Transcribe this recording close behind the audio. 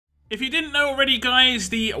If you didn't know already, guys,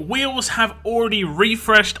 the wheels have already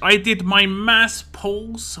refreshed. I did my mass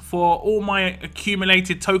pulls for all my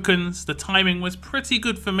accumulated tokens. The timing was pretty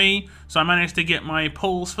good for me, so I managed to get my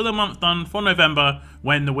pulls for the month done for November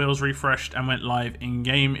when the wheels refreshed and went live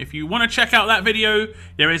in-game. If you want to check out that video,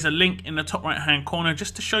 there is a link in the top right-hand corner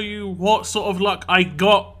just to show you what sort of luck I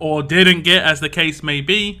got or didn't get, as the case may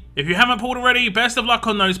be. If you haven't pulled already, best of luck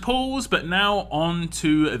on those pulls, but now on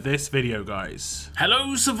to this video, guys.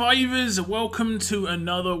 Hello, survivors. Welcome to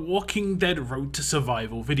another Walking Dead Road to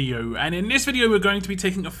Survival video. And in this video, we're going to be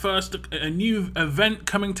taking a first look at a new event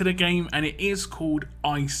coming to the game, and it is called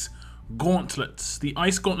Ice Gauntlet. The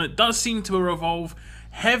Ice Gauntlet does seem to revolve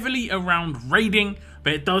heavily around raiding,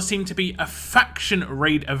 but it does seem to be a faction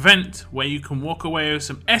raid event where you can walk away with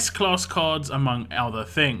some S-class cards among other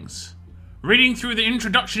things. Reading through the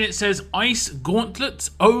introduction, it says, Ice Gauntlet.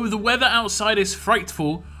 Oh, the weather outside is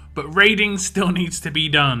frightful, but raiding still needs to be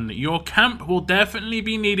done. Your camp will definitely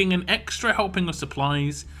be needing an extra helping of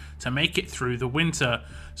supplies to make it through the winter.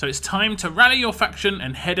 So it's time to rally your faction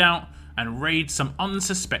and head out and raid some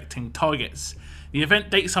unsuspecting targets. The event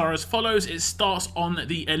dates are as follows. It starts on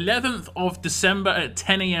the 11th of December at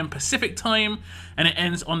 10 AM Pacific time, and it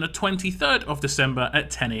ends on the 23rd of December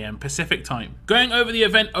at 10 AM Pacific time. Going over the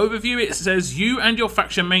event overview, it says you and your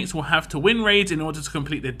faction mates will have to win raids in order to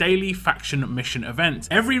complete the daily faction mission event.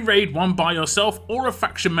 Every raid won by yourself or a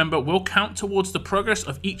faction member will count towards the progress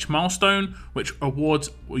of each milestone, which awards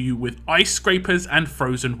you with ice scrapers and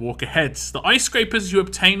frozen walker heads. The ice scrapers you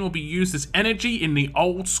obtain will be used as energy in the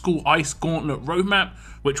old school Ice Gauntlet roadmap,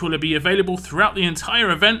 which will be available throughout the entire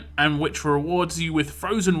event and which rewards you with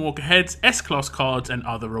frozen walker heads, S-class cards and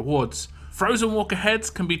other rewards. Frozen walker heads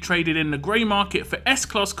can be traded in the grey market for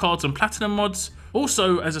S-class cards and platinum mods.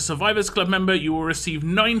 Also, as a Survivors Club member, you will receive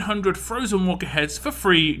 900 frozen walker heads for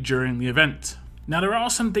free during the event. Now, there are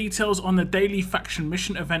some details on the daily faction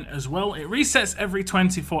mission event as well. It resets every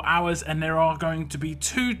 24 hours and there are going to be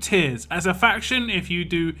 2 tiers. As a faction, if you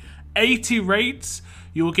do 80 raids,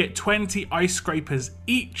 you will get 20 ice scrapers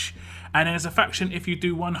each. And as a faction, if you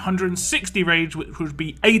do 160 raids, which would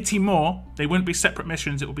be 80 more, they wouldn't be separate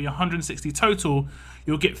missions, it will be 160 total,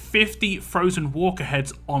 you'll get 50 frozen walker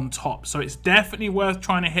heads on top. So it's definitely worth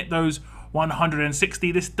trying to hit those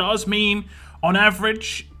 160. This does mean, on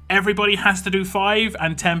average, everybody has to do 5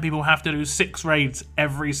 and 10 people have to do 6 raids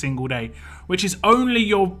every single day, which is only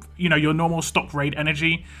your normal stock raid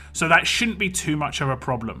energy, so that shouldn't be too much of a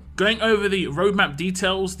problem. Going over the roadmap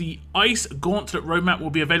details, the Ice Gauntlet roadmap will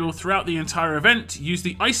be available throughout the entire event. Use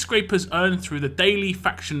the ice scrapers earned through the daily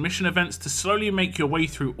faction mission events to slowly make your way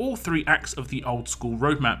through all 3 acts of the old school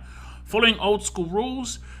roadmap. Following old school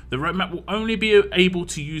rules, the roadmap will only be able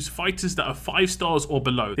to use fighters that are 5 stars or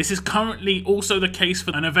below. This is currently also the case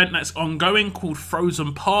for an event that's ongoing called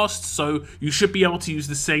Frozen Past, so you should be able to use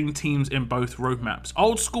the same teams in both roadmaps.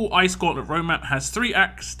 Old school Ice Gauntlet roadmap has 3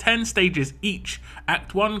 acts, 10 stages each.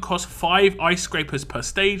 Act 1 costs 5 ice scrapers per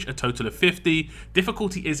stage, a total of 50.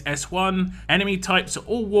 Difficulty is S1. Enemy types are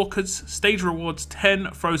all walkers. Stage rewards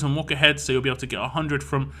 10 frozen walker heads, so you'll be able to get 100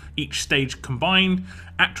 from each stage combined.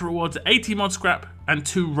 Act rewards 80 mod scrap and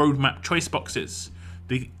 2 roadmap choice boxes.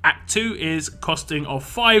 The Act 2 is costing of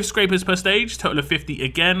 5 scrapers per stage, total of 50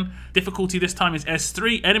 again. Difficulty this time is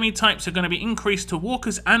S3. Enemy types are going to be increased to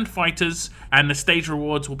walkers and fighters, and the stage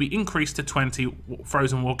rewards will be increased to 20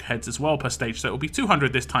 frozen walker heads as well per stage, so it will be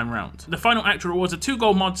 200 this time round. The final Act rewards are 2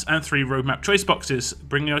 gold mods and 3 roadmap choice boxes,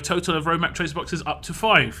 bringing your total of roadmap choice boxes up to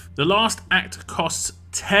 5. The last Act costs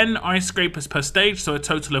 10 ice scrapers per stage, so a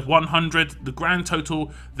total of 100. The grand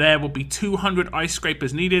total there will be 200 ice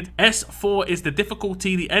scrapers needed. S4 is the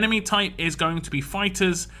difficulty. The enemy type is going to be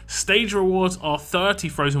fighters. Stage rewards are 30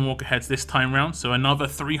 frozen walker heads this time round, so another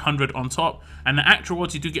 300 on top. And the act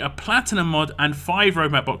rewards, you do get a platinum mod and 5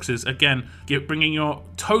 roadmap boxes, again bringing your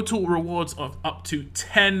total rewards of up to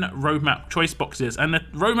 10 roadmap choice boxes. And the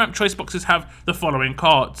roadmap choice boxes have the following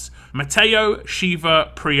cards: Mateo,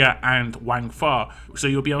 Shiva, Priya and Wang Fa. So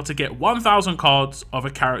you'll be able to get 1,000 cards of a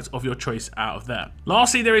character of your choice out of there.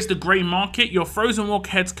 Lastly, there is the grey market. Your frozen walker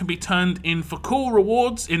heads can be turned in for cool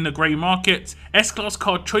rewards in the grey market. S-class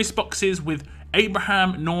card choice boxes with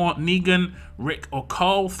Abraham, Noor, Negan, Rick or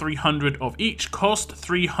Carl, 300 of each, cost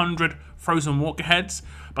 300 frozen walker heads.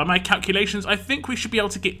 By my calculations, I think we should be able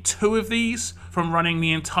to get 2 of these from running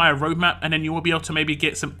the entire roadmap, and then you will be able to maybe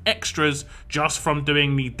get some extras just from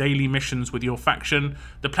doing the daily missions with your faction.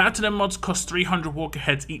 The platinum mods cost 300 walker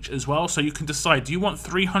heads each as well, so you can decide, do you want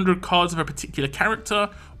 300 cards of a particular character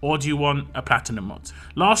or do you want a platinum mod?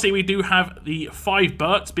 Lastly, we do have the 5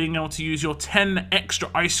 Berts being able to use your 10 extra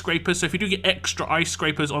ice scrapers. So if you do get extra ice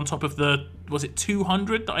scrapers on top of the was it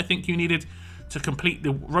 200 that I think you needed to complete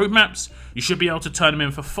the roadmaps, you should be able to turn them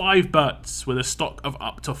in for 5 birds with a stock of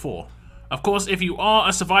up to 4. Of course, if you are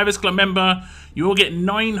a Survivors Club member, you will get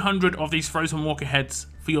 900 of these Frozen Walker heads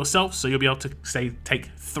for yourself, so you'll be able to, say,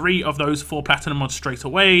 take 3 of those 4 Platinum mods straight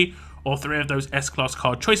away, or 3 of those S-Class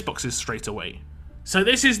card choice boxes straight away. So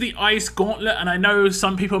this is the Ice Gauntlet, and I know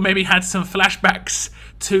some people maybe had some flashbacks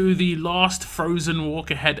to the last Frozen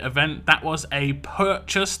Walker head event. That was a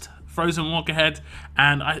purchased Frozen Walker head,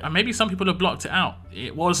 and maybe some people have blocked it out.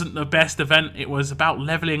 It wasn't the best event. It was about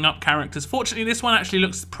leveling up characters. Fortunately, this one actually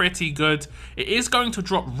looks pretty good. It is going to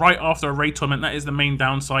drop right after a raid tournament. That is the main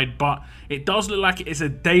downside, but it does look like it is a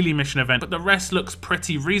daily mission event, but the rest looks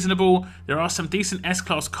pretty reasonable. There are some decent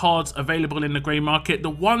S-Class cards available in the grey market. The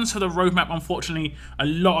ones for the roadmap, unfortunately, a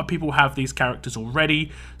lot of people have these characters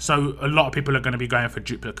already, so a lot of people are going to be going for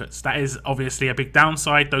duplicates. That is obviously a big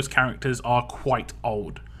downside. Those characters are quite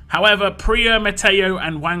old. However, Priya, Mateo,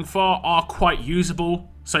 and Wang Fa are quite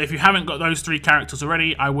usable, so if you haven't got those 3 characters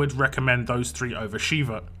already, I would recommend those 3 over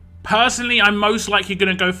Shiva. Personally, I'm most likely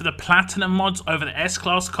going to go for the Platinum mods over the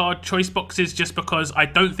S-Class card choice boxes, just because I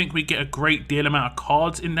don't think we get a great deal amount of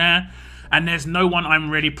cards in there, and there's no one I'm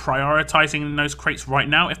really prioritizing in those crates right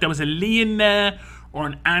now. If there was a Lee in there or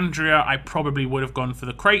an Andrea, I probably would have gone for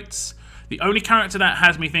the crates. The only character that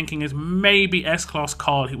has me thinking is maybe S-Class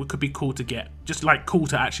Carl. He could be cool to get. Just like cool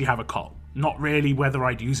to actually have a Carl. Not really whether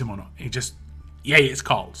I'd use him or not. He just, yay, it's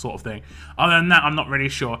Carl sort of thing. Other than that, I'm not really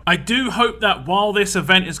sure. I do hope that while this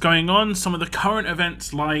event is going on, some of the current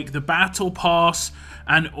events like the Battle Pass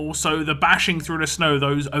and also the Bashing Through the Snow,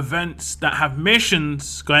 those events that have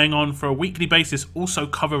missions going on for a weekly basis, also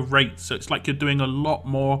cover rates. So it's like you're doing a lot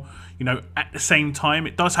more, you know, at the same time.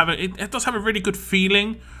 It does have a really good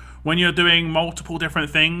feeling when you're doing multiple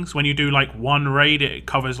different things. When you do like one raid, it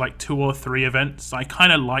covers like 2 or 3 events. I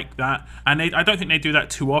kind of like that, and I don't think they do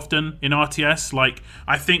that too often in RTS. Like,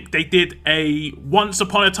 I think they did a once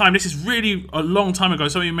upon a time, this is really a long time ago,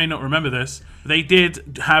 some of you may not remember this, they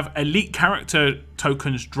did have elite character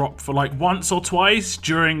tokens drop for like once or twice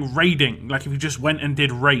during raiding, like if you just went and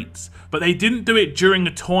did raids, but they didn't do it during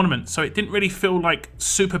the tournament, so it didn't really feel like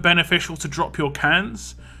super beneficial to drop your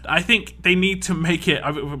cans. I think they need to make it,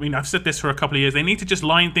 I mean, I've said this for a couple of years, they need to just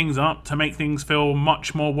line things up to make things feel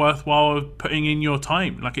much more worthwhile putting in your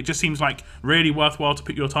time. Like, it just seems like really worthwhile to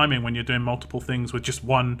put your time in when you're doing multiple things with just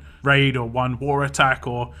one raid or one war attack,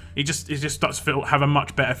 or it just does have a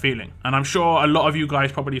much better feeling. And I'm sure a lot of you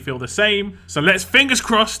guys probably feel the same. So let's, fingers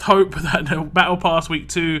crossed, hope that the Battle Pass Week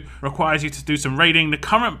 2 requires you to do some raiding. The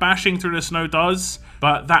current Bashing Through the Snow does,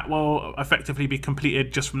 but that will effectively be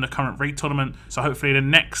completed just from the current raid tournament. So hopefully the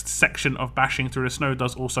next section of Bashing Through the Snow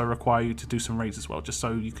does also require you to do some raids as well, just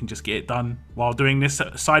so you can just get it done while doing this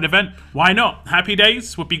side event. Why not? Happy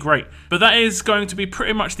days would be great. But that is going to be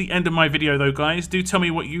pretty much the end of my video though, guys. Do tell me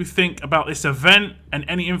what you think about this event and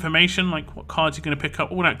any information, like what cards you're going to pick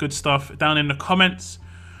up, all that good stuff down in the comments.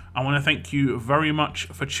 I want to thank you very much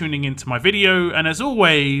for tuning into my video, and as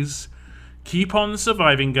always, keep on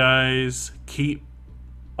surviving, guys. Keep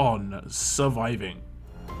on surviving.